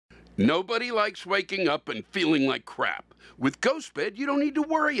Nobody likes waking up and feeling like crap. With GhostBed, you don't need to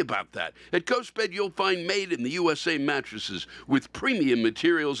worry about that. At GhostBed, you'll find made-in-the-USA mattresses with premium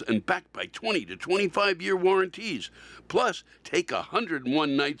materials and backed by 20 to 25-year warranties. Plus, take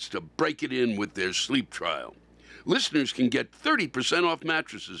 101 nights to break it in with their sleep trial. Listeners can get 30% off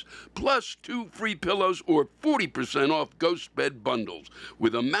mattresses, plus 2 free pillows or 40% off GhostBed bundles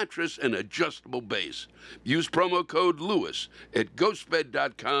with a mattress and adjustable base. Use promo code LEWIS at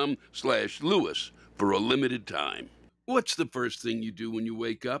ghostbed.com/Lewis for a limited time. What's the first thing you do when you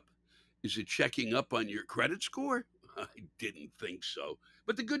wake up? Is it checking up on your credit score? I didn't think so.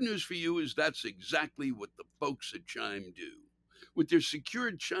 But the good news for you is that's exactly what the folks at Chime do. With their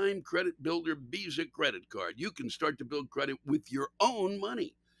secured Chime Credit Builder Visa credit card, you can start to build credit with your own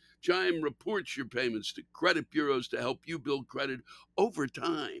money. Chime reports your payments to credit bureaus to help you build credit over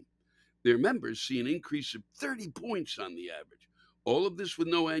time. Their members see an increase of 30 points on the average. All of this with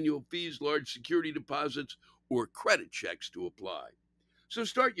no annual fees, large security deposits, or credit checks to apply. So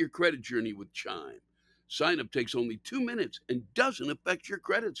start your credit journey with Chime. Sign up takes only 2 minutes and doesn't affect your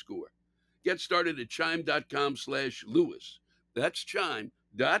credit score. Get started at chime.com/Lewis. That's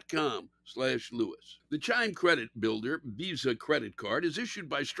chime.com/Lewis. The Chime Credit Builder Visa credit card is issued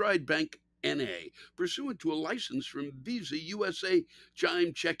by Stride Bank N.A., pursuant to a license from Visa USA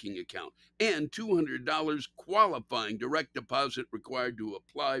Chime checking account, and $200 qualifying direct deposit required to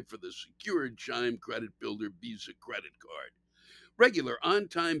apply for the secured Chime Credit Builder Visa credit card. Regular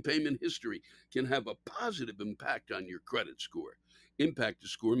on-time payment history can have a positive impact on your credit score. Impact to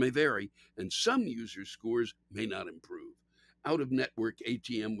score may vary, and some users' scores may not improve. Out-of-network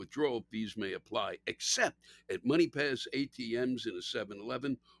ATM withdrawal fees may apply, except at MoneyPass ATMs in a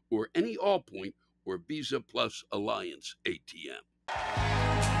 7-Eleven or any Allpoint or Visa Plus Alliance ATM.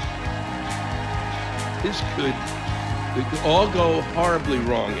 This could all go horribly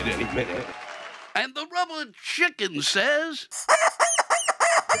wrong at any minute. And the rubber chicken says...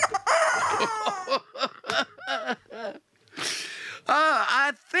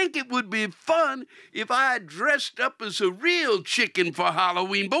 I think it would be fun if I dressed up as a real chicken for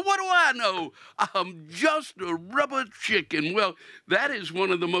Halloween, but what do I know? I'm just a rubber chicken. Well, that is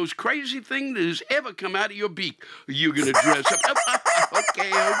one of the most crazy things that has ever come out of your beak. You're going to dress up.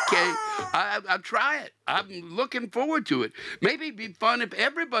 Okay. I'll try it. I'm looking forward to it. Maybe it'd be fun if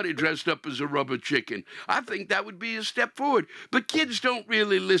everybody dressed up as a rubber chicken. I think that would be a step forward. But kids don't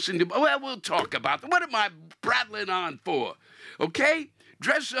really listen to... Well, we'll talk about them. What am I prattling on for? Okay?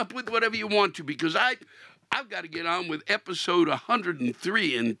 Dress up with whatever you want to, because I've got to get on with episode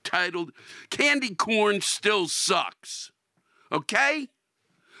 103 entitled Candy Corn Still Sucks. Okay?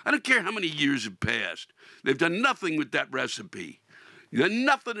 I don't care how many years have passed. They've done nothing with that recipe.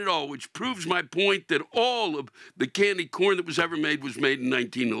 Nothing at all, which proves my point that all of the candy corn that was ever made was made in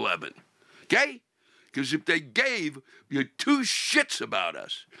 1911. Okay? Because if they gave you 2 shits about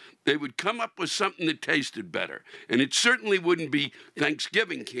us, they would come up with something that tasted better. And it certainly wouldn't be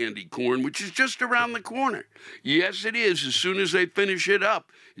Thanksgiving candy corn, which is just around the corner. Yes, it is, as soon as they finish it up.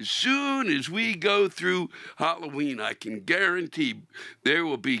 As soon as we go through Halloween, I can guarantee there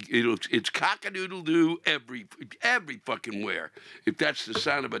will be, it's cock-a-doodle-doo every fucking where. If that's the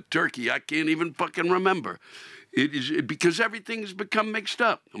sound of a turkey, I can't even fucking remember. It is because everything's become mixed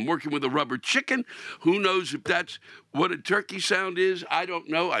up. I'm working with a rubber chicken. Who knows if that's what a turkey sound is? I don't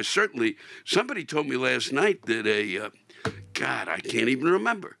know. Somebody told me last night that God, I can't even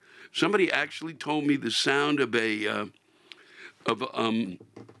remember. Somebody actually told me the sound of a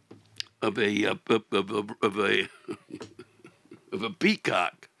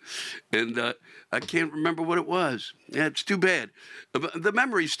peacock. And I can't remember what it was. Yeah, it's too bad. The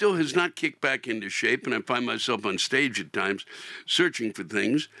memory still has not kicked back into shape, and I find myself on stage at times searching for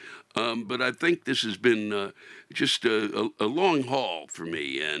things. But I think this has been just a long haul for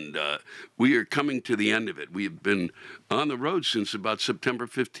me, and we are coming to the end of it. We have been on the road since about September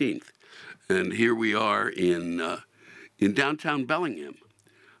 15th, and here we are in downtown Bellingham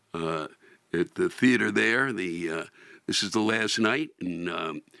at the theater there. This is the last night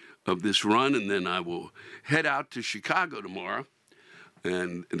of this run, and then I will head out to Chicago tomorrow,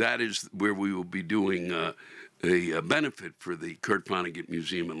 and that is where we will be doing a benefit for the Kurt Vonnegut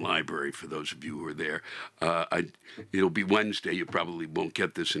Museum and Library, for those of you who are there. It'll be Wednesday. You probably won't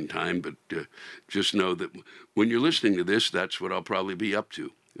get this in time, but just know that when you're listening to this, that's what I'll probably be up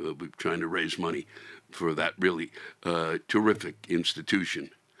to. We'll be trying to raise money for that really terrific institution.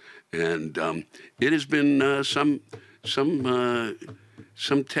 And it has been some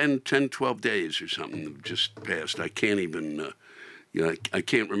 10, 12 days or something just passed. I can't even, I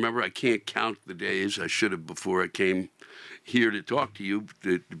can't remember. I can't count the days. I should have before I came here to talk to you,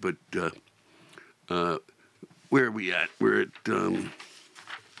 but where are we at? We're at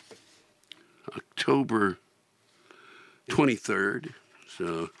October 23rd,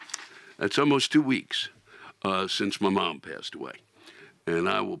 so that's almost 2 weeks since my mom passed away. And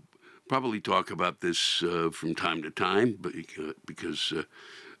I will probably talk about this from time to time, but because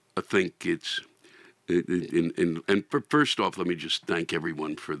I think it's, first off, let me just thank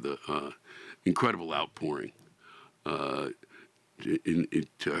everyone for the incredible outpouring in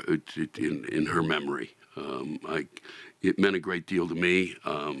her memory. It meant a great deal to me,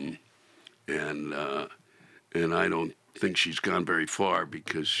 and I don't think she's gone very far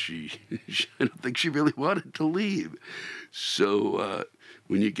because I don't think she really wanted to leave. So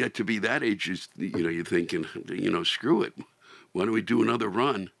when you get to be that age, you're thinking, screw it, why don't we do another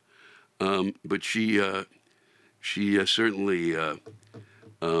run? But she certainly, I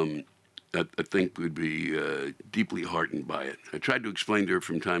think, would be deeply heartened by it. I tried to explain to her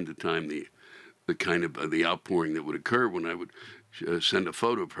from time to time the kind of the outpouring that would occur when I would send a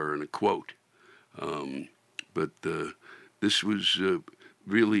photo of her and a quote. But this was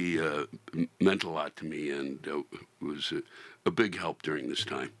really meant a lot to me, and was a big help during this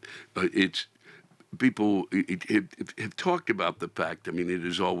time. People have talked about the fact, I mean, it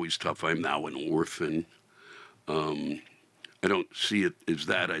is always tough. I'm now an orphan. I don't see it as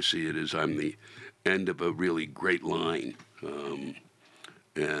that. I see it as I'm the end of a really great line, and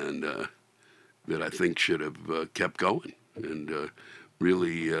that I think should have kept going. And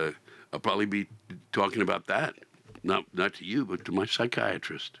really, I'll probably be talking about that. Not to you, but to my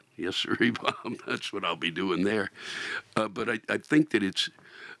psychiatrist. Yes, sir, Bob. That's what I'll be doing there. But I think that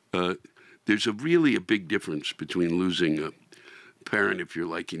there's really a big difference between losing a parent if you're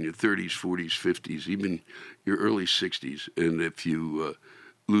like in your 30s, 40s, 50s, even your early 60s, and if you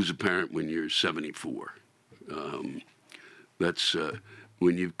lose a parent when you're 74. That's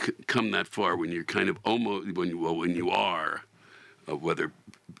when you come that far, when you're kind of almost, when you are, whether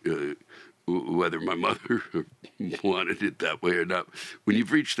my mother wanted it that way or not, when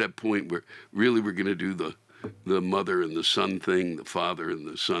you've reached that point where really we're going to do the mother and the son thing, the father and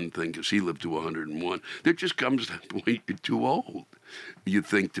the son thing, because he lived to 101. There just comes that point you're too old, you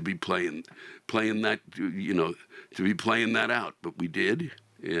think, to be playing that, to be playing that out. But we did,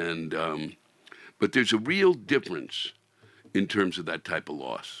 and but there's a real difference in terms of that type of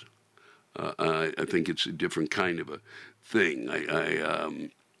loss. I think it's a different kind of a thing.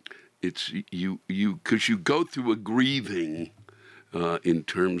 It's because you go through a grieving in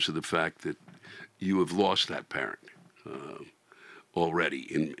terms of the fact that you have lost that parent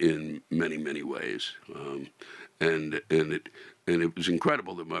already in many, many ways, and it was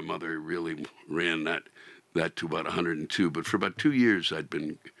incredible that my mother really ran that to about 102. But for about 2 years, I'd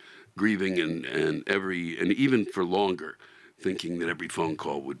been grieving and even for longer, thinking that every phone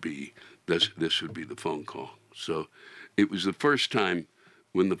call would be this would be the phone call. So it was the first time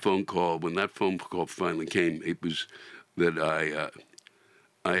when that phone call finally came, it was that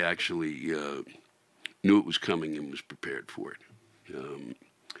I actually knew it was coming and was prepared for it.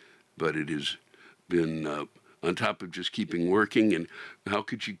 But it has been on top of just keeping working, and how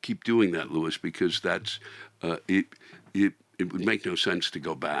could you keep doing that, Louis? Because that's it would make no sense to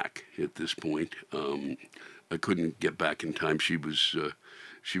go back at this point. I couldn't get back in time. She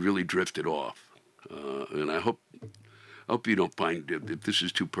really drifted off, and I hope you don't find, if this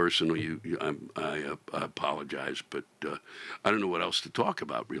is too personal, I apologize, but I don't know what else to talk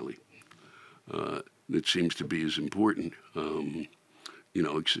about, really. That seems to be as important,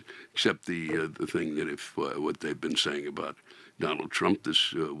 except the thing that if what they've been saying about Donald Trump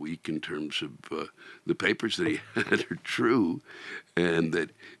this week in terms of the papers that he had are true, and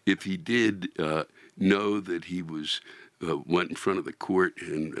that if he did know that he went in front of the court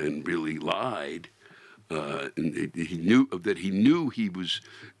and really lied, and he knew he was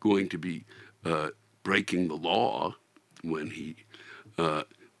going to be breaking the law when he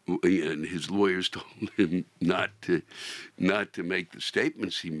and his lawyers told him not to make the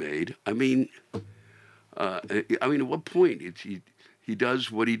statements he made. I mean, at what point he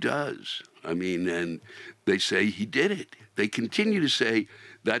does what he does? I mean, and they say he did it. They continue to say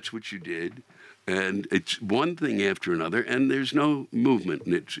that's what you did. And it's one thing after another, and there's no movement,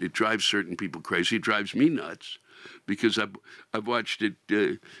 and it drives certain people crazy. It drives me nuts, because I've watched it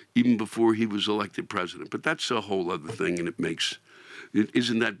even before he was elected president. But that's a whole other thing, and it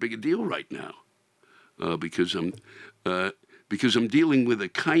isn't that big a deal right now, because I'm dealing with a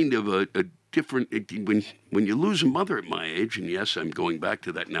kind of a different. When you lose a mother at my age, and yes, I'm going back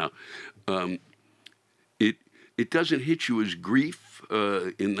to that now. it doesn't hit you as grief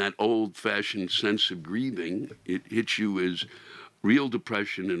in that old-fashioned sense of grieving. It hits you as real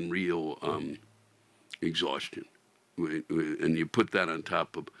depression and real exhaustion. And you put that on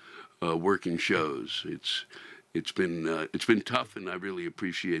top of working shows. It's been tough, and I really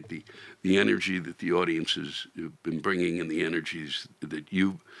appreciate the energy that the audience has been bringing and the energies that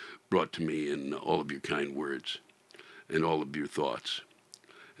you brought to me and all of your kind words and all of your thoughts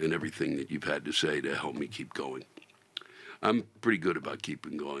and everything that you've had to say to help me keep going. I'm pretty good about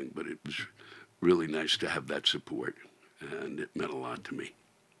keeping going, but it was really nice to have that support, and it meant a lot to me.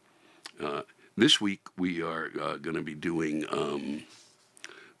 This week, we are going to be doing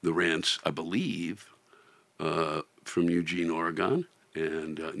the Rants, I believe, from Eugene, Oregon.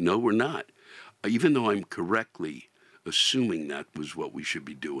 And no, we're not. Even though I'm correctly assuming that was what we should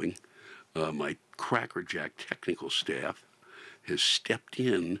be doing, my crackerjack technical staff has stepped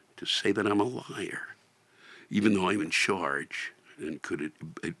in to say that I'm a liar, even though I'm in charge, and could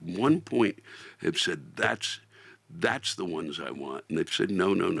at one point have said, that's the ones I want. And they've said,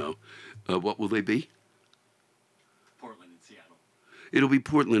 no, no, no. What will they be? Portland and Seattle. It'll be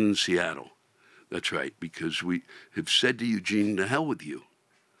Portland and Seattle. That's right, because we have said to Eugene, the hell with you.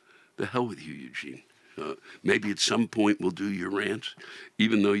 The hell with you, Eugene. Maybe at some point we'll do your rants,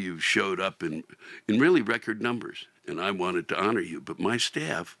 even though you've showed up in really record numbers. And I wanted to honor you, but my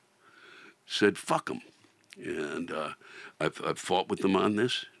staff said, fuck them. And I've fought with them on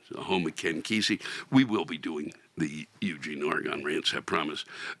this. The home of Ken Kesey. We will be doing the Eugene, Oregon rants, I promise.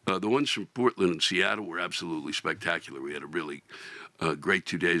 The ones from Portland and Seattle were absolutely spectacular. We had a really great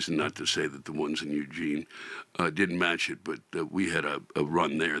 2 days, and not to say that the ones in Eugene didn't match it, but we had a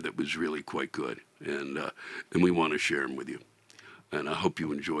run there that was really quite good, and we want to share them with you. And I hope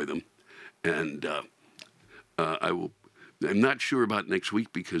you enjoy them. And I'm not sure about next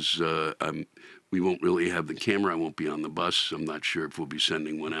week because we won't really have the camera. I won't be on the bus. I'm not sure if we'll be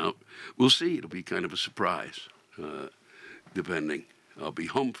sending one out. We'll see. It'll be kind of a surprise, depending. I'll be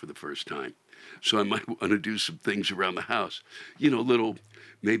home for the first time. So I might want to do some things around the house. You know, little,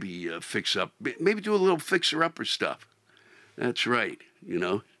 maybe fix up, maybe do a little fixer-upper stuff. That's right, you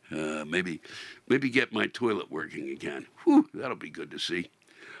know. Maybe get my toilet working again. Whew, that'll be good to see.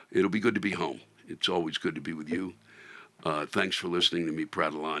 It'll be good to be home. It's always good to be with you. Thanks for listening to me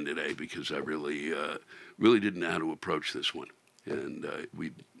prattle on today, because I really didn't know how to approach this one. And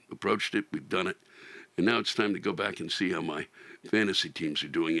we approached it, we've done it, and now it's time to go back and see how my fantasy teams are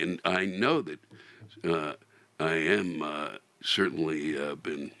doing. And I know that I am certainly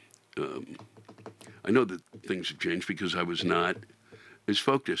been, I know that things have changed because I was not as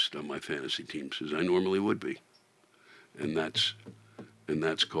focused on my fantasy teams as I normally would be. And that's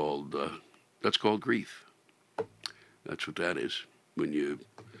called grief. That's what that is, when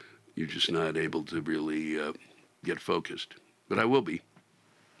you're just not able to really get focused. But I will be.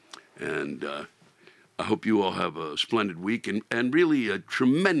 And I hope you all have a splendid week and really a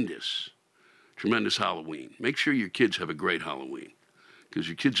tremendous Halloween. Make sure your kids have a great Halloween, because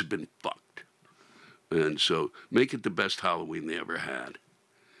your kids have been fucked. And so make it the best Halloween they ever had.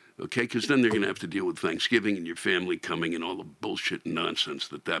 Okay? Because then they're going to have to deal with Thanksgiving and your family coming and all the bullshit and nonsense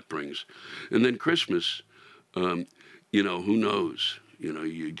that brings. And then Christmas, you know, who knows? You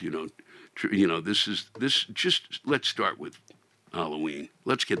know, just let's start with Halloween.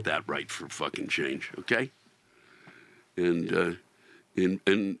 Let's get that right for fucking change, okay? And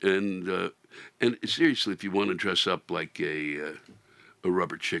seriously, if you want to dress up like a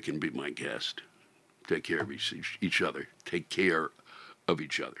rubber chicken, be my guest. Take care of each other. Take care of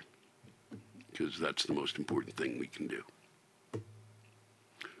each other, because that's the most important thing we can do.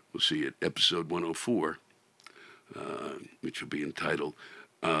 We'll see you at episode 104. Which will be entitled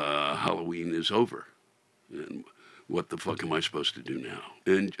Halloween is Over, and what the fuck am I supposed to do now?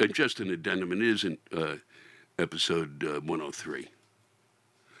 And just an addendum, it isn't episode 103.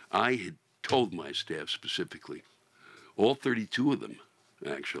 I had told my staff specifically, all 32 of them,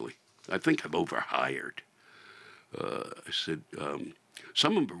 actually. I think I've overhired. I said,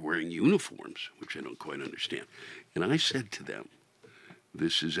 some of them are wearing uniforms, which I don't quite understand. And I said to them,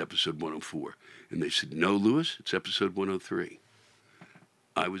 this is episode 104. And they said, no, Lewis, it's episode 103.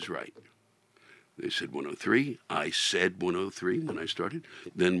 I was right. They said 103. I said 103 when I started.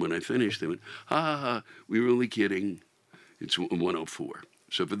 Then when I finished, they went, we were only kidding. It's 104.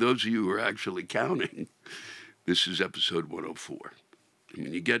 So for those of you who are actually counting, this is episode 104. I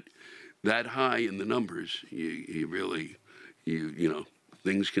mean, you get that high in the numbers, you really, you know,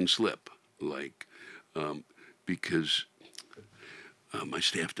 things can slip. Like, because my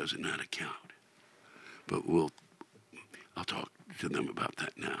staff doesn't know how to count. But I'll talk to them about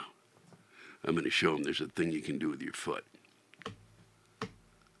that now. I'm going to show them there's a thing you can do with your foot.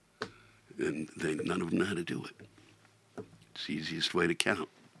 And none of them know how to do it. It's the easiest way to count.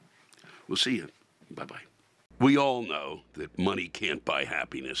 We'll see you. Bye-bye. We all know that money can't buy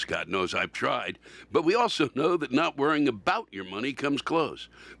happiness. God knows I've tried. But we also know that not worrying about your money comes close.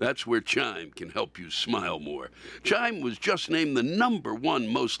 That's where Chime can help you smile more. Chime was just named the #1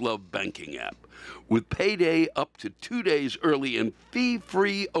 most loved banking app. With payday up to 2 days early and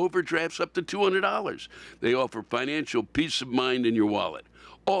fee-free overdrafts up to $200. They offer financial peace of mind in your wallet.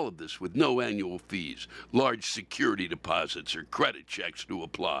 All of this with no annual fees, large security deposits, or credit checks to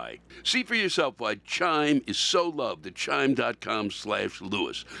apply. See for yourself why Chime is so loved at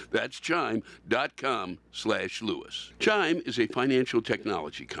chime.com/Lewis. That's chime.com/Lewis. Chime is a financial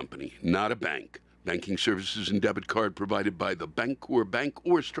technology company, not a bank. Banking services and debit card provided by the Bancorp Bank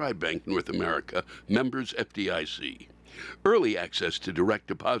or Stride Bank North America, members FDIC. Early access to direct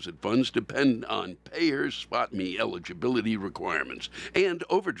deposit funds depend on payers' SpotMe eligibility requirements, and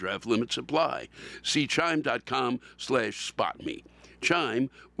overdraft limits apply. See chime.com/SpotMe. Chime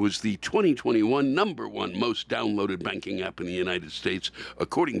was the 2021 #1 most downloaded banking app in the United States,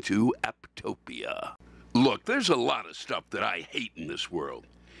 according to Apptopia. Look, there's a lot of stuff that I hate in this world.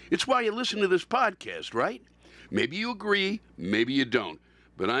 It's why you listen to this podcast, right? Maybe you agree, maybe you don't.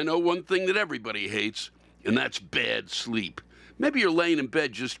 But I know one thing that everybody hates, and that's bad sleep. Maybe you're laying in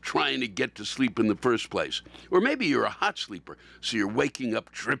bed just trying to get to sleep in the first place. Or maybe you're a hot sleeper, so you're waking up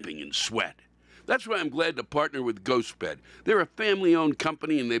dripping in sweat. That's why I'm glad to partner with GhostBed. They're a family-owned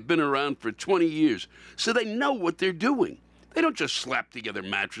company, and they've been around for 20 years, so they know what they're doing. They don't just slap together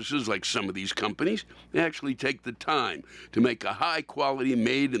mattresses like some of these companies. They actually take the time to make a high-quality,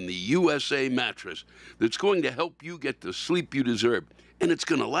 made-in-the-USA mattress that's going to help you get the sleep you deserve, and it's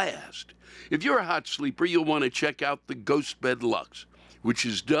going to last. If you're a hot sleeper, you'll want to check out the GhostBed Luxe, which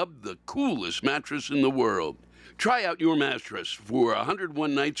is dubbed the coolest mattress in the world. Try out your mattress for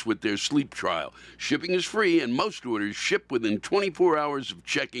 101 nights with their sleep trial. Shipping is free, and most orders ship within 24 hours of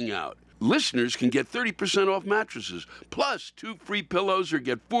checking out. Listeners can get 30% off mattresses, plus 2 free pillows, or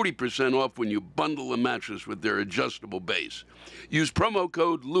get 40% off when you bundle a mattress with their adjustable base. Use promo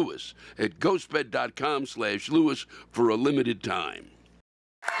code LEWIS at ghostbed.com/Lewis for a limited time.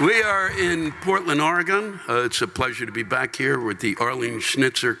 We are in Portland, Oregon. It's a pleasure to be back here with the Arlene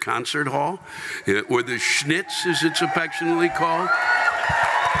Schnitzer Concert Hall, or the Schnitz, as it's affectionately called.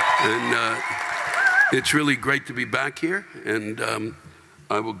 And it's really great to be back here. And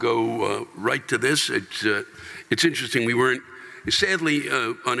I will go right to this. It's interesting. We weren't, sadly,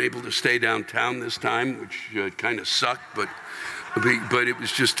 unable to stay downtown this time, which kind of sucked, but it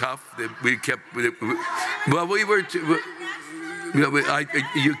was just tough. We kept, well, we were.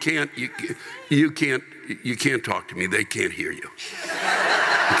 You can't talk to me. They can't hear you.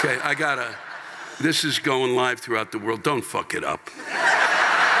 Okay, this is going live throughout the world. Don't fuck it up.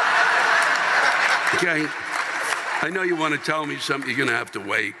 Okay, I know you want to tell me something. You're gonna have to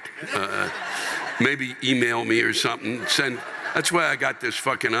wait. Maybe email me or something. That's why I got this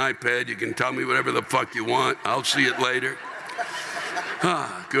fucking iPad. You can tell me whatever the fuck you want. I'll see it later.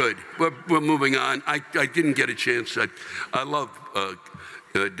 Good. We're moving on. I didn't get a chance. I love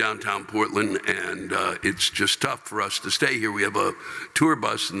downtown Portland, and it's just tough for us to stay here. We have a tour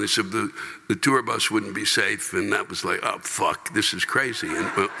bus, and they said the tour bus wouldn't be safe, and that was like, oh, fuck, this is crazy.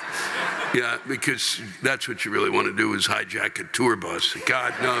 And yeah, because that's what you really want to do is hijack a tour bus.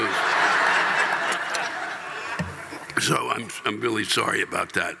 God knows. So I'm really sorry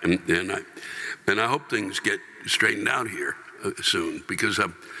about that, and I hope things get straightened out here soon, because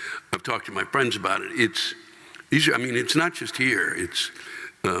I've talked to my friends about it. It's not just here. It's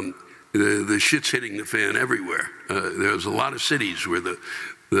the shit's hitting the fan everywhere. There's a lot of cities where the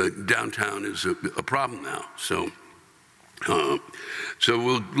downtown is a problem now. So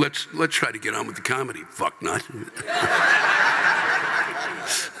let's try to get on with the comedy. Fucknut.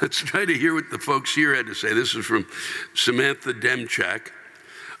 Let's try to hear what the folks here had to say. This is from Samantha Demchak.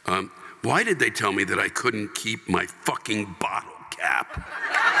 Why did they tell me that I couldn't keep my fucking bottle cap?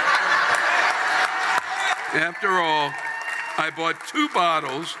 After all, I bought 2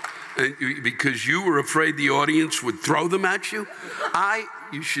 bottles because you were afraid the audience would throw them at you.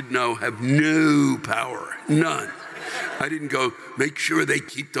 You should know, have no power, none. I didn't go, make sure they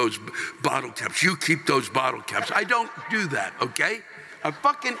keep those bottle caps. You keep those bottle caps. I don't do that, okay? I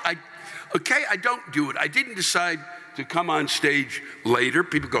don't do it. I didn't decide to come on stage later.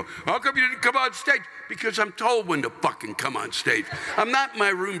 People go, how come you didn't come on stage? Because I'm told when to fucking come on stage. I'm not in my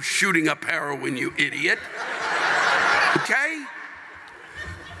room shooting up heroin, you idiot. Okay?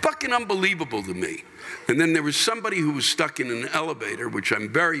 Fucking unbelievable to me. And then there was somebody who was stuck in an elevator, which I'm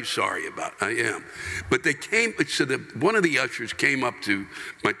very sorry about. I am. But they came, so one of the ushers came up to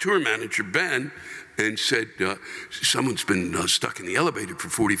my tour manager, Ben, and said, someone's been stuck in the elevator for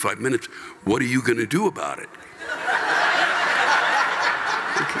 45 minutes. What are you going to do about it?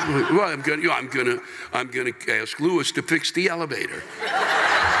 Well, I'm going to ask Lewis to fix the elevator.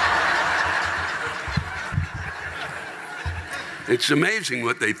 It's amazing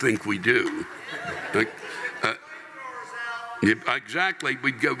what they think we do. Like, yeah, exactly.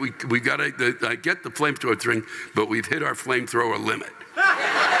 We got to. I get the flamethrower thing, but we've hit our flamethrower limit.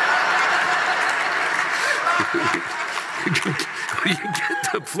 You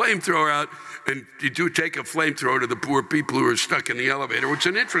get the flamethrower out, and you do take a flamethrower to the poor people who are stuck in the elevator, which is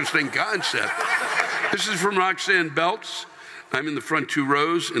an interesting concept. This is from Roxanne Belts. I'm in the front 2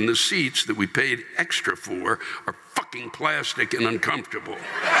 rows, and the seats that we paid extra for are fucking plastic and uncomfortable.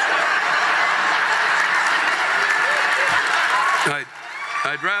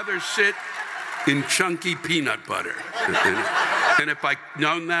 I'd rather sit in chunky peanut butter. And if I'd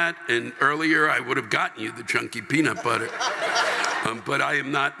known that and earlier, I would have gotten you the chunky peanut butter. But I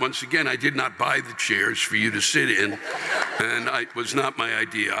am not, once again, I did not buy the chairs for you to sit in, and it was not my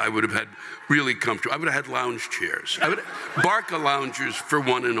idea. I would have had really comfortable, I would have had lounge chairs. I would have Barca loungers for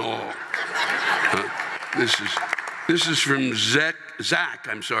one and all. This is from Zach,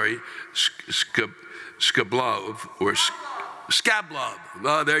 Skablov, or Skablov.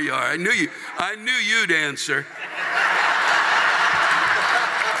 Oh, there you are. I knew you'd answer.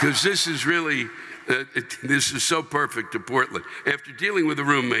 Because this is really, this is so perfect to Portland. After dealing with a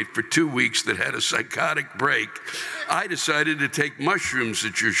roommate for 2 weeks that had a psychotic break, I decided to take mushrooms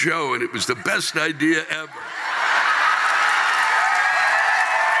at your show, and it was the best idea ever.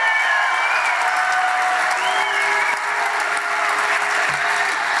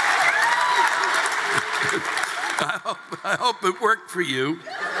 I hope it worked for you.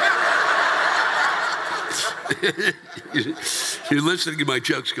 You're listening to my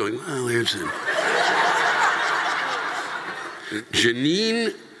jokes going, well, there's it.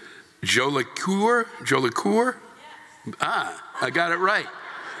 Jeannette Jolicoeur? Ah, I got it right.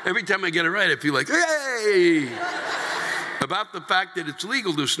 Every time I get it right, I feel like, hey! About the fact that it's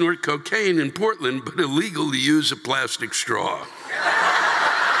legal to snort cocaine in Portland, but illegal to use a plastic straw.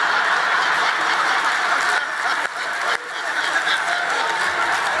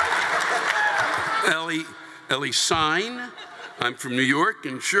 Ellie Sign. I'm from New York,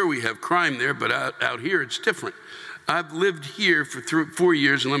 and sure, we have crime there, but out here, it's different. I've lived here for 4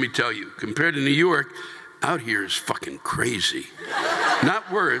 years, and let me tell you, compared to New York, out here is fucking crazy.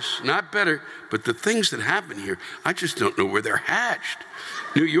 Not worse, not better, but the things that happen here, I just don't know where they're hatched.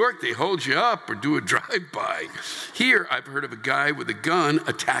 New York, they hold you up or do a drive-by. Here, I've heard of a guy with a gun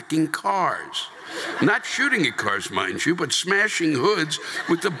attacking cars. Not shooting at cars, mind you, but smashing hoods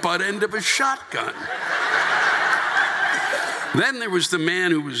with the butt end of a shotgun. Then there was the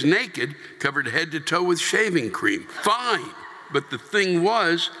man who was naked, covered head to toe with shaving cream. Fine, but the thing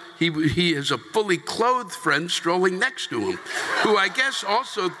was, he has a fully clothed friend strolling next to him, who I guess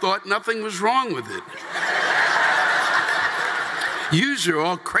also thought nothing was wrong with it. Yous are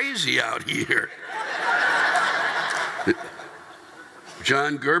all crazy out here.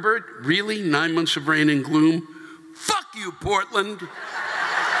 John Gerbert, really? 9 months of rain and gloom? Fuck you, Portland!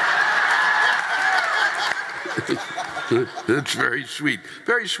 That's very sweet.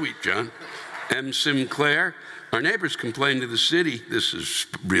 Very sweet, John. M. Sinclair, our neighbors complained to the city, this is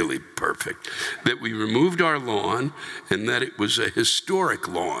really perfect, that we removed our lawn and that it was a historic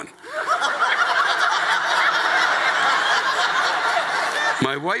lawn.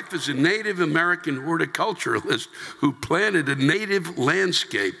 My wife is a Native American horticulturalist who planted a native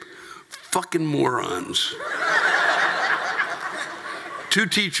landscape. Fucking morons. 2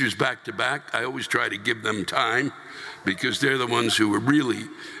 teachers back to back. I always try to give them time because they're the ones who really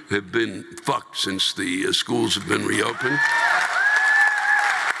have been fucked since the schools have been reopened.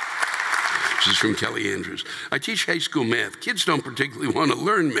 This is from Kelly Andrews. I teach high school math. Kids don't particularly want to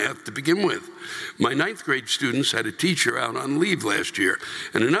learn math to begin with. My 9th grade students had a teacher out on leave last year,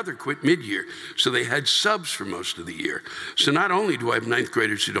 and another quit mid-year, so they had subs for most of the year. So not only do I have 9th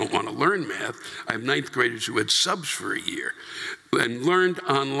graders who don't want to learn math, I have 9th graders who had subs for a year and learned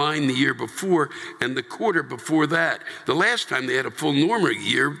online the year before and the quarter before that. The last time they had a full normal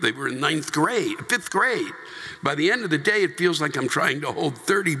year, they were in 5th grade. By the end of the day, it feels like I'm trying to hold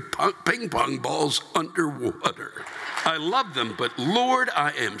 30 ping pong balls underwater. I love them, but Lord,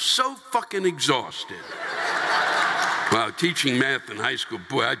 I am so fucking exhausted. Wow, teaching math in high school,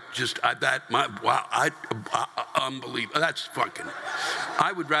 boy, unbelievable. That's fucking.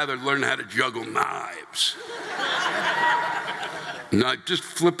 I would rather learn how to juggle knives. Not just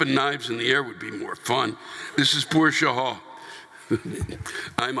flipping knives in the air would be more fun. This is Portia Hall.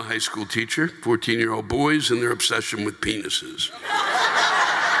 I'm a high school teacher, 14-year-old boys and their obsession with penises.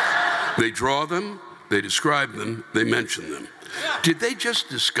 They draw them, they describe them, they mention them. Did they just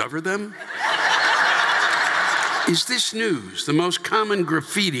discover them? Is this news? The most common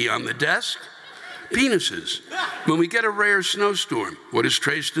graffiti on the desk? Penises. When we get a rare snowstorm, what is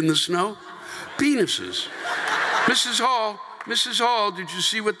traced in the snow? Penises. Mrs. Hall, did you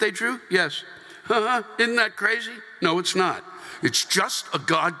see what they drew? Yes. Isn't that crazy? No, it's not. It's just a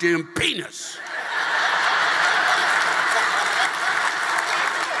goddamn penis.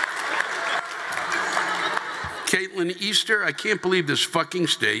 Caitlin Easter, I can't believe this fucking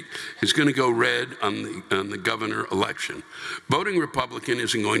state is going to go red on the governor election. Voting Republican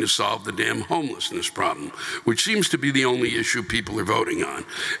isn't going to solve the damn homelessness problem, which seems to be the only issue people are voting on.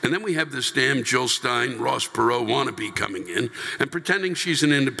 And then we have this damn Jill Stein, Ross Perot wannabe coming in and pretending she's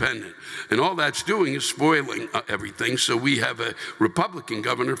an independent. And all that's doing is spoiling everything, so we have a Republican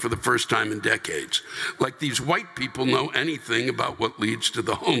governor for the first time in decades. Like these white people know anything about what leads to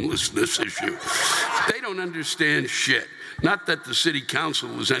the homelessness issue. They don't understand shit. Not that the city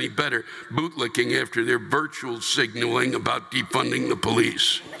council is any better bootlicking after their virtual signaling about defunding the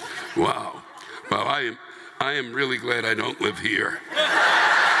police. Wow. Well, I am really glad I don't live here.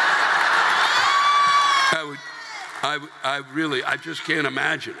 I just can't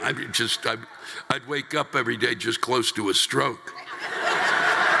imagine. I'd wake up every day just close to a stroke.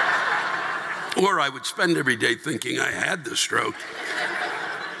 Or I would spend every day thinking I had the stroke.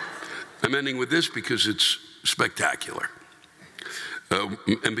 I'm ending with this because it's spectacular.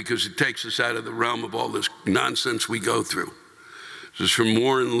 And because it takes us out of the realm of all this nonsense we go through. This is from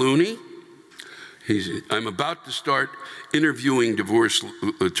Warren Looney. I'm about to start interviewing divorce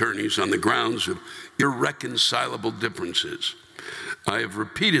attorneys on the grounds of irreconcilable differences. I have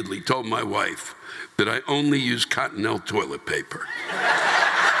repeatedly told my wife that I only use Cottonelle toilet paper.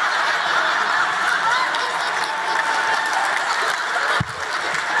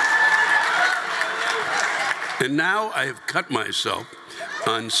 And now I have cut myself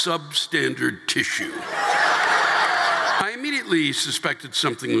on substandard tissue. I immediately suspected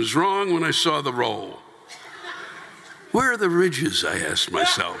something was wrong when I saw the roll. Where are the ridges, I asked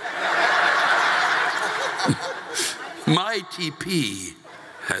myself. My TP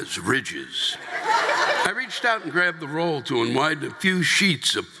has ridges. I reached out and grabbed the roll to unwind a few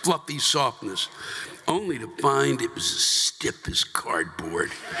sheets of fluffy softness, only to find it was as stiff as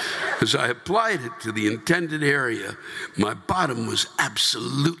cardboard. As I applied it to the intended area, my bottom was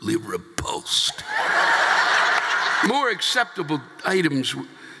absolutely repulsed. More acceptable items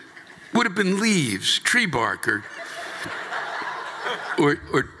would have been leaves, tree bark,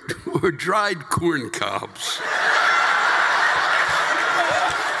 or dried corn cobs.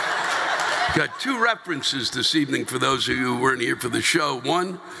 Got two references this evening for those of you who weren't here for the show.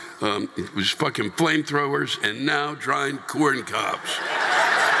 One, it was fucking flamethrowers, and now dried corn cobs.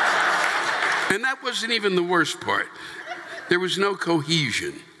 And that wasn't even the worst part. There was no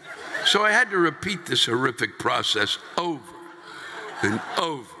cohesion. So I had to repeat this horrific process over and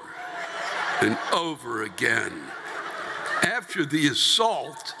over and over again. After the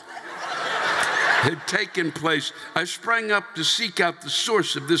assault had taken place, I sprang up to seek out the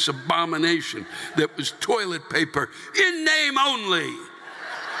source of this abomination that was toilet paper in name only.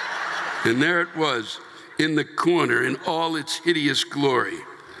 And there it was, in the corner, in all its hideous glory.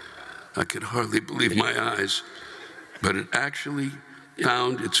 I could hardly believe my eyes, but it actually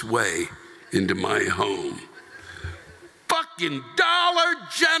found its way into my home. Fucking Dollar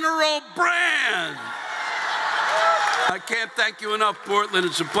General brand! I can't thank you enough, Portland.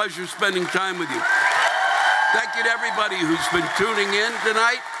 It's a pleasure spending time with you. Thank you to everybody who's been tuning in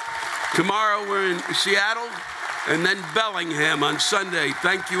tonight. Tomorrow we're in Seattle, and then Bellingham on Sunday.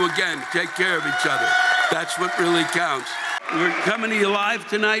 Thank you again. Take care of each other. That's what really counts. We're coming to you live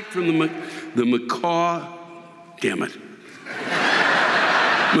tonight from the McCaw, damn it,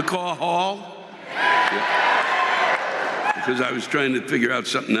 McCaw Hall. Yeah. Because I was trying to figure out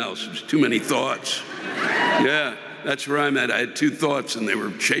something else. There's too many thoughts. Yeah, that's where I'm at. I had two thoughts and they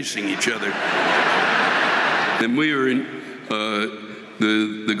were chasing each other. And we were in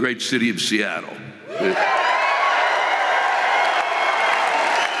the great city of Seattle.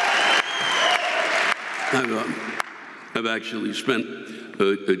 I've actually spent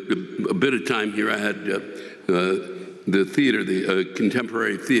a bit of time here. I had the theater, the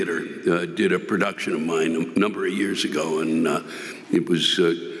Contemporary Theater, did a production of mine a number of years ago, and it was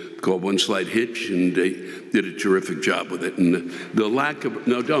called One Slight Hitch, and they did a terrific job with it. And the lack of,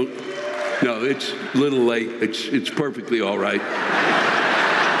 no, don't, no, it's a little late. It's perfectly all right.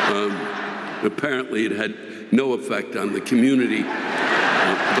 Apparently it had no effect on the community,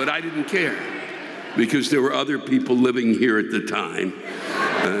 but I didn't care because there were other people living here at the time.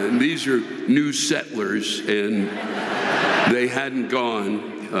 And these are new settlers, and they hadn't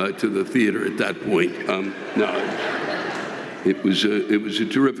gone to the theater at that point. No. It was a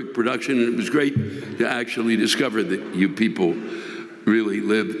terrific production, and it was great to actually discover that you people really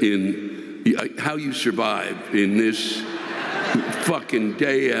live in how you survive in this fucking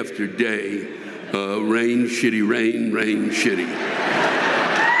day after day, rain, shitty, rain, rain, shitty.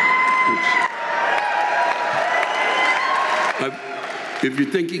 If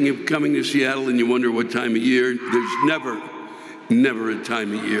you're thinking of coming to Seattle and you wonder what time of year, there's never a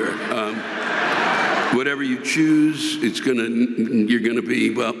time of year. Whatever you choose, you're gonna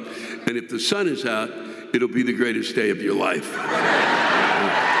be, well, and if the sun is out, it'll be the greatest day of your life.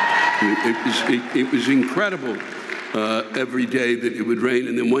 It was incredible every day that it would rain,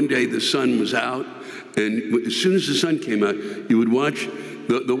 and then one day the sun was out, and as soon as the sun came out, you would watch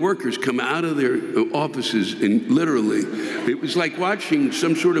the workers come out of their offices, and literally, it was like watching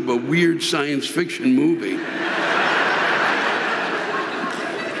some sort of a weird science fiction movie.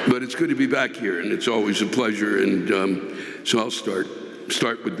 But it's good to be back here, and it's always a pleasure. And so I'll start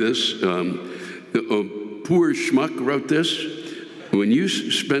with this. Poor Schmuck wrote this. When you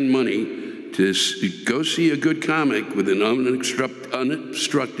spend money to go see a good comic with an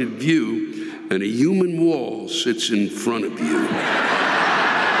unobstructed view and a human wall sits in front of you.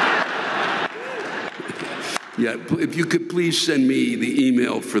 Yeah, if you could please send me the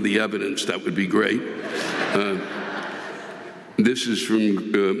email for the evidence, that would be great. This is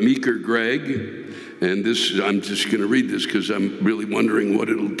from Meeker Greg, and I'm just going to read this because I'm really wondering what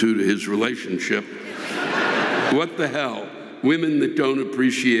it'll do to his relationship. What the hell? Women that don't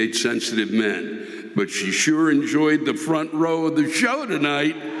appreciate sensitive men. But she sure enjoyed the front row of the show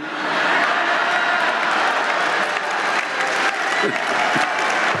tonight.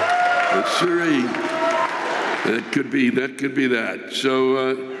 Sure, that could be that.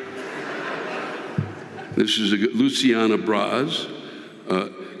 So, this is Luciana Braz.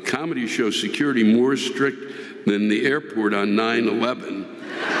 Comedy show security more strict than the airport on 9/11.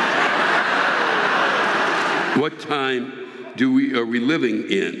 What time are we living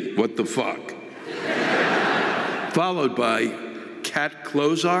in? What the fuck? Followed by Cat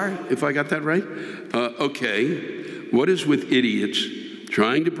Closar, if I got that right. Okay, what is with idiots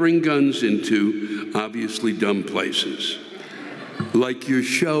trying to bring guns into obviously dumb places? Like your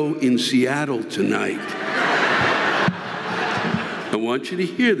show in Seattle tonight. I want you to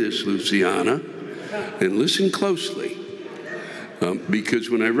hear this, Luciana, and listen closely. Because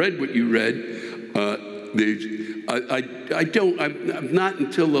when I read what you read, I'm not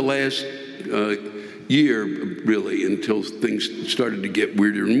until the last year, really, until things started to get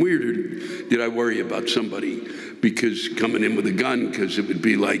weirder and weirder, did I worry about somebody coming in with a gun, because it would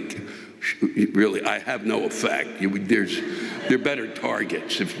be like, really, I have no effect. They're better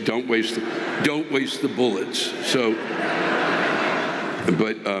targets. If you don't waste the bullets. So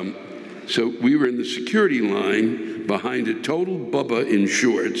we were in the security line behind a total Bubba in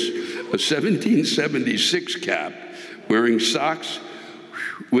shorts, a 1776 cap, wearing socks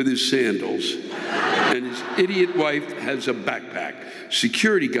with his sandals, and his idiot wife has a backpack.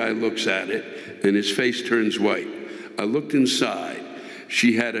 Security guy looks at it, and his face turns white. I looked inside.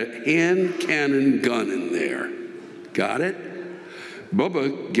 She had a hand cannon gun in there. Got it?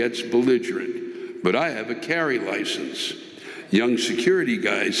 Bubba gets belligerent, but I have a carry license. Young security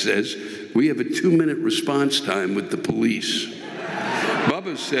guy says, we have a 2-minute response time with the police.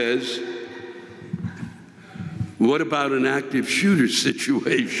 Bubba says, what about an active shooter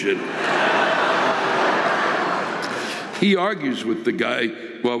situation? He argues with the guy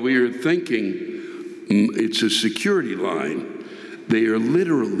while we are thinking, it's a security line. They are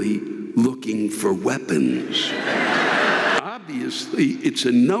literally looking for weapons. Obviously, it's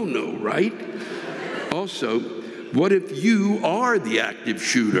a no-no, right? Also, what if you are the active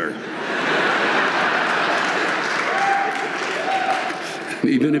shooter?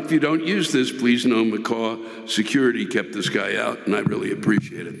 Even if you don't use this, please know McCaw Security kept this guy out, and I really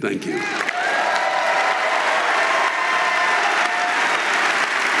appreciate it. Thank you.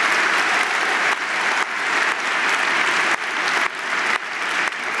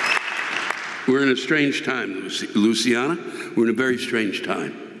 We're in a strange time, Luciana. We're in a very strange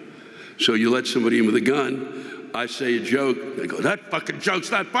time. So you let somebody in with a gun, I say a joke, they go, that fucking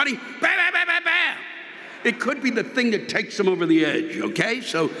joke's not funny, bam, bam, bam, bam, bam. It could be the thing that takes them over the edge, okay?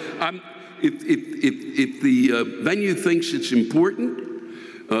 So if the venue thinks it's important,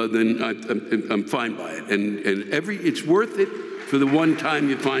 then I'm fine by it. And it's worth it for the one time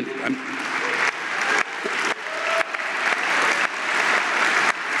you find it.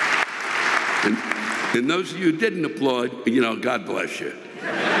 And those of you who didn't applaud, God bless you.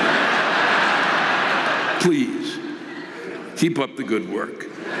 Please, keep up the good work.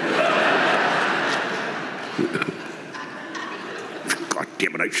 God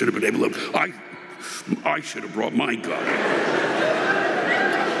damn it, I should have been able to, I should have brought my gun.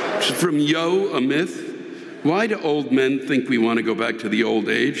 This is from Yo, a Myth. Why do old men think we want to go back to the old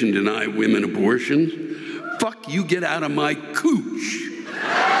age and deny women abortions? Fuck you, get out of my cooch.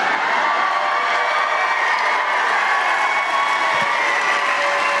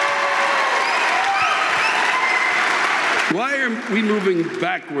 Why are we moving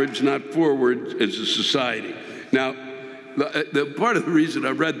backwards, not forwards, as a society? Now, the part of the reason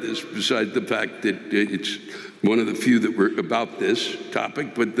I read this, besides the fact that it's one of the few that were about this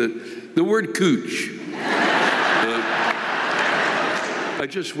topic, but the word cooch. I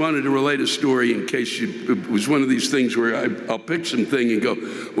just wanted to relate a story in case it was one of these things where I'll pick something and go,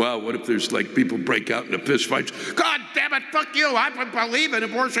 wow, what if there's like people break out into fist fights? God damn it, fuck you, I believe in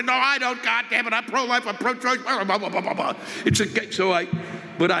abortion. No, I don't, god damn it, I'm pro-life, I'm pro-choice, blah, blah, blah, blah, blah.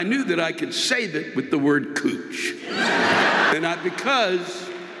 But I knew that I could save it with the word cooch. And because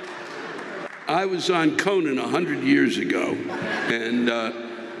I was on Conan 100 years ago, and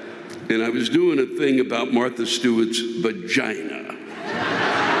I was doing a thing about Martha Stewart's vagina.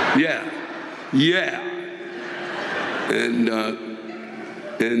 Yeah. And the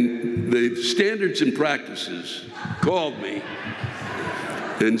Standards and Practices called me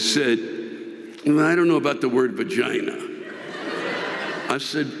and said, well, I don't know about the word vagina. I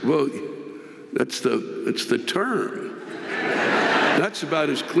said, well, that's the term. That's about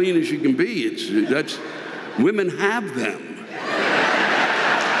as clean as you can be. Women have them.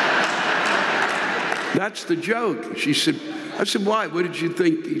 That's the joke. I said, why? What did you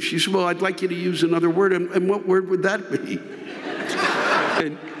think? She said, well, I'd like you to use another word. And what word would that be?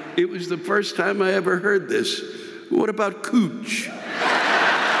 And it was the first time I ever heard this. What about cooch?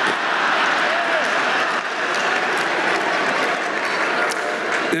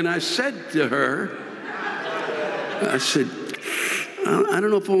 And I said to her, I said, I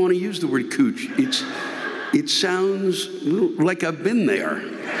don't know if I want to use the word cooch. It sounds like I've been there.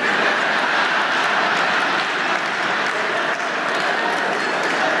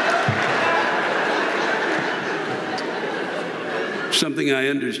 Something I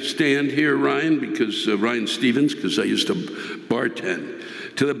understand here, Ryan, because Ryan Stevens, because I used to bartend.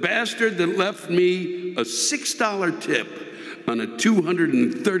 To the bastard that left me a $6 tip on a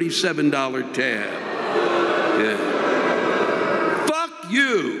 $237 tab. Yeah. Fuck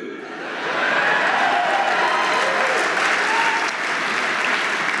you.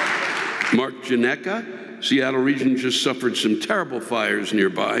 Mark Jeannette, Seattle region just suffered some terrible fires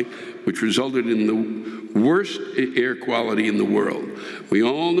nearby, which resulted in the worst air quality in the world. We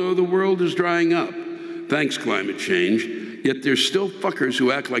all know the world is drying up, thanks climate change, yet there's still fuckers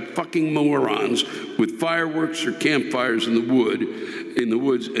who act like fucking morons with fireworks or campfires in the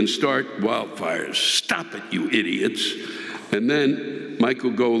woods and start wildfires. Stop it, you idiots. And then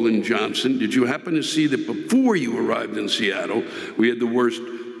Michael Golan Johnson, did you happen to see that before you arrived in Seattle, we had the worst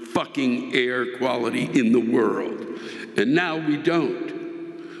fucking air quality in the world? And now we don't.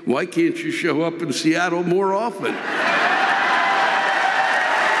 Why can't you show up in Seattle more often?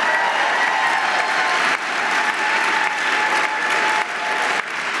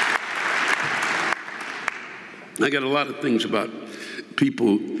 I got a lot of things about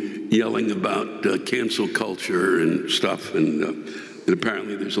people yelling about cancel culture and stuff, and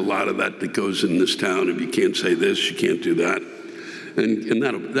apparently there's a lot of that goes in this town. If you can't say this, you can't do that. And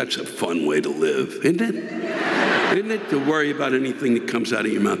that's a fun way to live, isn't it? Isn't it, to worry about anything that comes out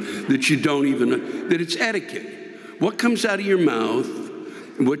of your mouth that you don't even know, that it's etiquette. What comes out of your mouth,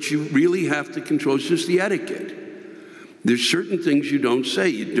 what you really have to control is just the etiquette. There's certain things you don't say.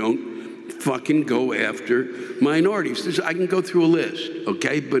 You don't fucking go after minorities. I can go through a list,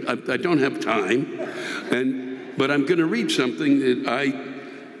 okay, but I don't have time. But I'm going to read something that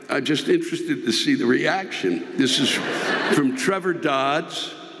I'm just interested to see the reaction. This is from Trevor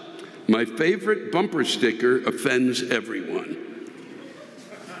Dodds. My favorite bumper sticker offends everyone.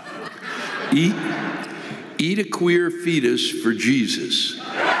 Eat a queer fetus for Jesus.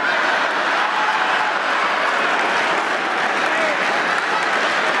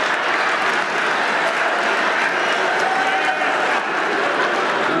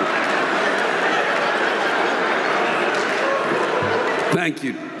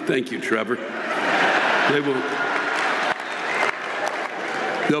 Thank you, Trevor.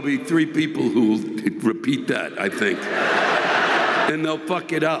 There'll be 3 people who will repeat that, I think. And they'll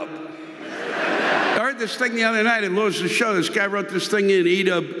fuck it up. I heard this thing the other night at Lewis's show. This guy wrote this thing in, eat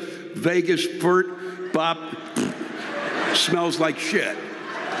a Vegas flirt, bop, smells like shit.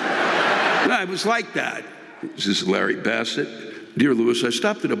 No, it was like that. This is Larry Bassett. Dear Lewis, I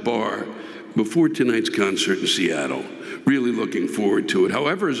stopped at a bar before tonight's concert in Seattle, really looking forward to it.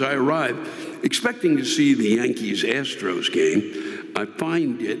 However, as I arrived, expecting to see the Yankees-Astros game, I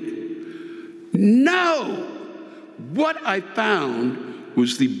find it. No! What I found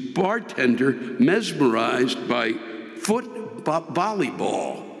was the bartender mesmerized by foot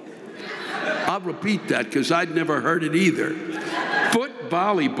volleyball. I'll repeat that because I'd never heard it either. Foot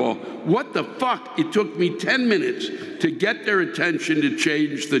volleyball. What the fuck? It took me 10 minutes to get their attention to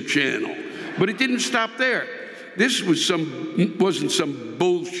change the channel. But it didn't stop there. This wasn't some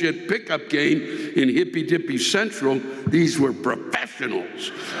bullshit pickup game in hippy-dippy Central. These were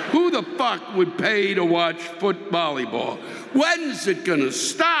professionals. Who the fuck would pay to watch foot volleyball? When's it gonna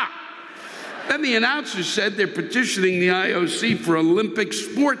stop? Then the announcer said they're petitioning the IOC for Olympic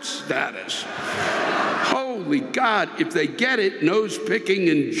sports status. Holy God, if they get it, nose picking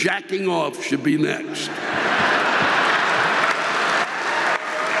and jacking off should be next.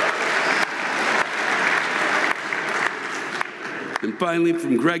 And finally,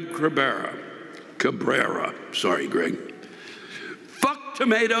 from Greg Cabrera. Sorry, Greg. Fuck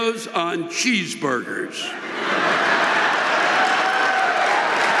tomatoes on cheeseburgers.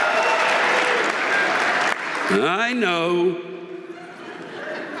 I know.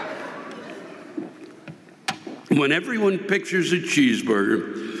 When everyone pictures a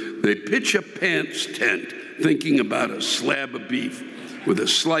cheeseburger, they pitch a pants tent thinking about a slab of beef with a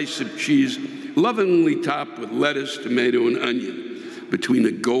slice of cheese lovingly topped with lettuce, tomato, and onion between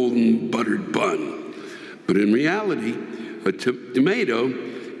a golden buttered bun. But in reality, a tomato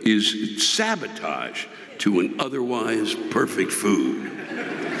is sabotage to an otherwise perfect food.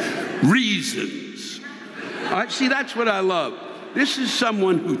 Reasons. See, that's what I love. This is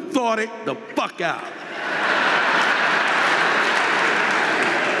someone who thought it the fuck out.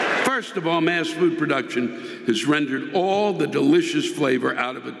 First of all, mass food production has rendered all the delicious flavor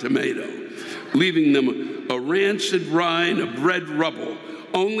out of a tomato, leaving them a rancid rind of red rubble,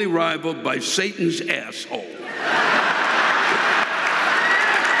 only rivaled by Satan's asshole.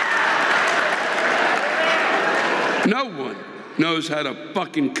 No one knows how to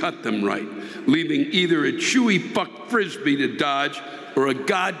fucking cut them right, leaving either a chewy fuck frisbee to dodge or a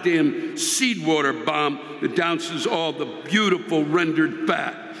goddamn seed-water bomb that dounces all the beautiful rendered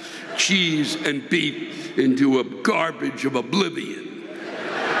fat, cheese, and beef into a garbage of oblivion.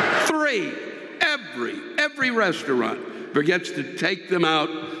 3, every restaurant forgets to take them out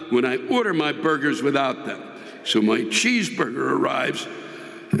when I order my burgers without them. So my cheeseburger arrives,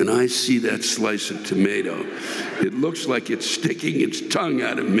 and I see that slice of tomato. It looks like it's sticking its tongue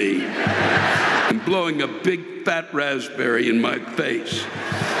out of me and blowing a big fat raspberry in my face.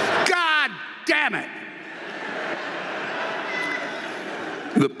 God damn it!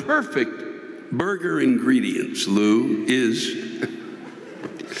 The perfect burger ingredients, Lou, is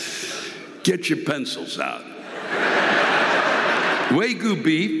get your pencils out. Wagyu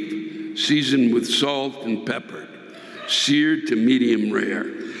beef, seasoned with salt and pepper, seared to medium rare.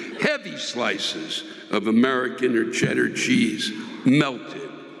 Heavy slices of American or cheddar cheese, melted.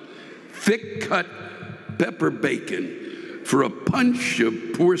 Thick-cut pepper bacon for a punch of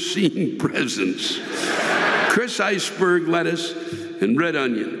porcine presence. Chris iceberg lettuce and red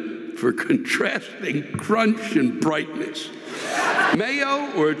onion for contrasting crunch and brightness.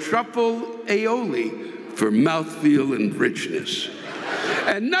 Mayo or truffle aioli for mouthfeel and richness.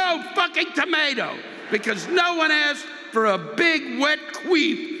 And no fucking tomato, because no one asked for a big wet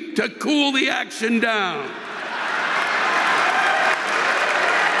queef to cool the action down.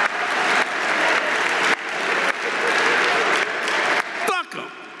 Fuck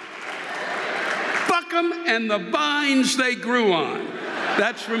them. Fuck them and the vines they grew on.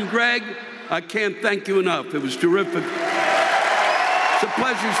 That's from Greg. I can't thank you enough. It was terrific. It's a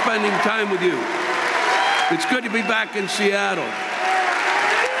pleasure spending time with you. It's good to be back in Seattle.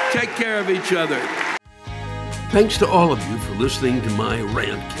 Take care of each other. Thanks to all of you for listening to my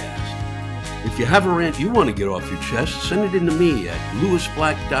Rantcast. If you have a rant you want to get off your chest, send it in to me at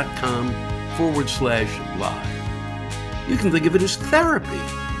lewisblack.com/live. You can think of it as therapy,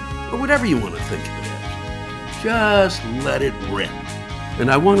 or whatever you want to think of it as. Just let it rip.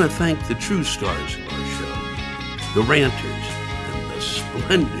 And I want to thank the true stars of our show, the ranters, and the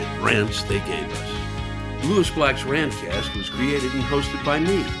splendid rants they gave us. Lewis Black's Rantcast was created and hosted by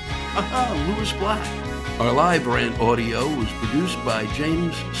me. Aha, Lewis Black. Our live rant audio was produced by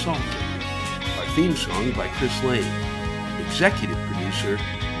James Salter. Our theme song by Chris Lane. Executive producer,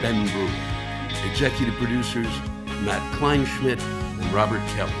 Ben Brewer. Executive producers, Matt Kleinschmidt and Robert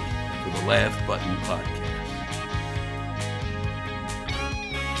Kelly for the Laugh Button Podcast.